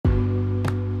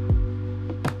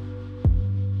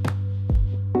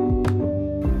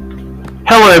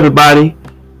Hello, everybody,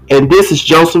 and this is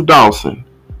Joseph Dawson,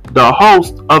 the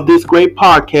host of this great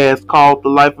podcast called The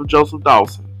Life of Joseph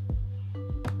Dawson.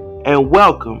 And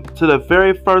welcome to the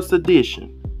very first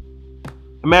edition. As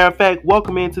a matter of fact,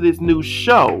 welcome into this new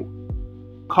show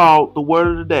called The Word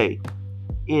of the Day.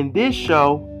 In this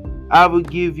show, I will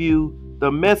give you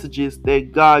the messages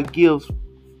that God gives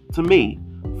to me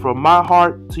from my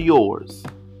heart to yours.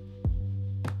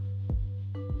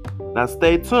 Now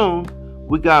stay tuned.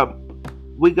 We got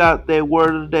that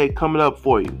word of the day coming up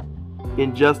for you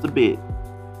in just a bit.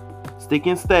 Stick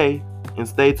and stay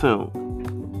tuned.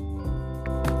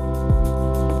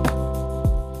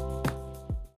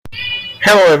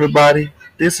 Hello, everybody.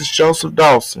 This is Joseph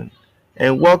Dawson,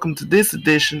 and welcome to this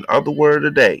edition of the Word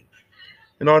of the Day.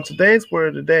 And on today's Word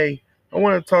of the Day, I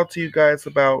want to talk to you guys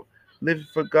about living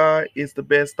for God is the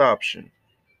best option.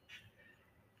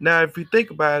 Now, if you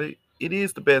think about it, it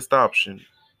is the best option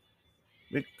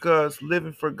because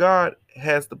living for God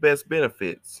has the best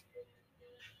benefits.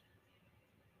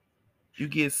 You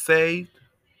get saved.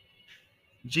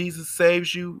 Jesus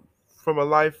saves you from a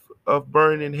life of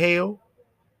burning in hell.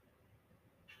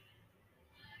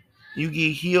 You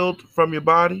get healed from your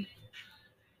body.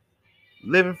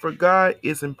 Living for God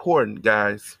is important,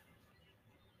 guys.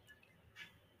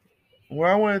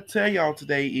 What I want to tell y'all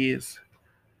today is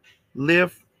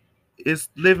living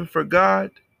for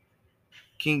God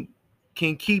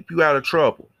can keep you out of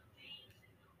trouble.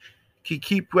 Can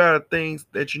keep you out of things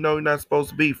that you know you're not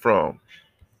supposed to be from.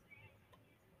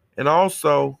 And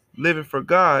also, living for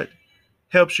God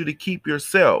helps you to keep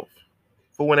yourself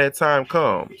for when that time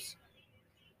comes.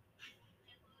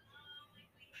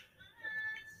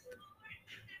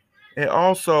 And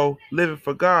also, living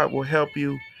for God will help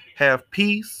you have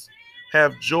peace,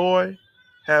 have joy,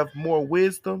 have more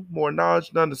wisdom, more knowledge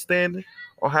and understanding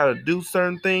on how to do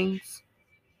certain things.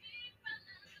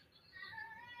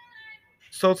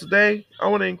 So today, I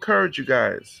want to encourage you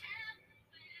guys.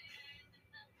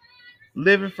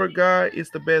 Living for God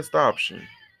is the best option.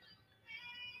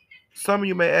 Some of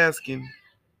you may be asking,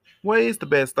 what is the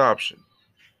best option?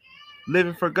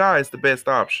 Living for God is the best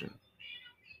option.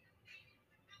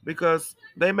 Because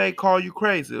they may call you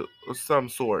crazy of some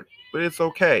sort, but it's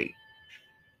okay.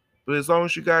 But as long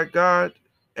as you got God,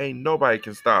 ain't nobody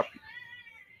can stop you.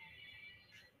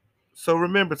 So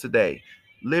remember today,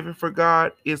 living for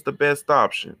God is the best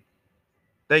option.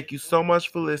 Thank you so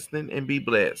much for listening and be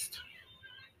blessed.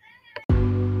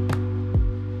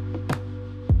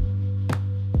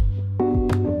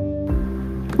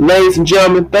 Ladies and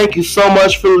gentlemen, thank you so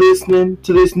much for listening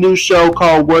to this new show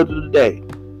called Word of the Day.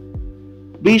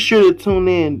 Be sure to tune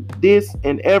in this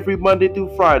and every Monday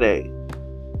through Friday,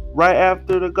 right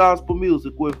after the gospel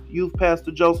music with Youth Pastor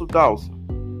Joseph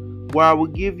Dawson, where I will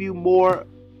give you more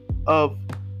of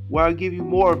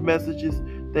messages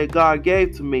that God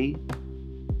gave to me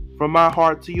from my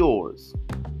heart to yours.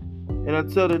 And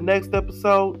until the next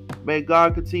episode, may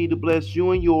God continue to bless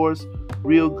you and yours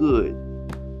real good.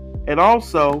 And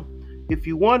also, if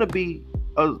you want to be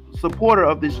a supporter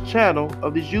of this channel,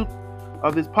 of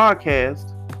this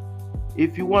podcast,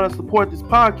 if you want to support this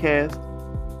podcast,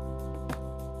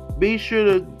 be sure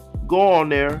to go on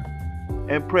there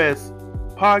and press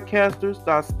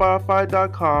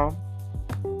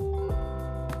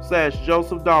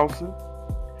podcasters.spotify.com/Joseph Dawson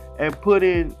and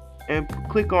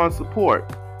click on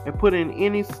support and put in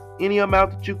any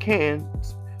amount that you can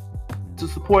to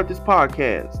support this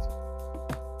podcast.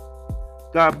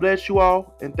 God bless you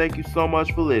all, and thank you so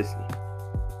much for listening.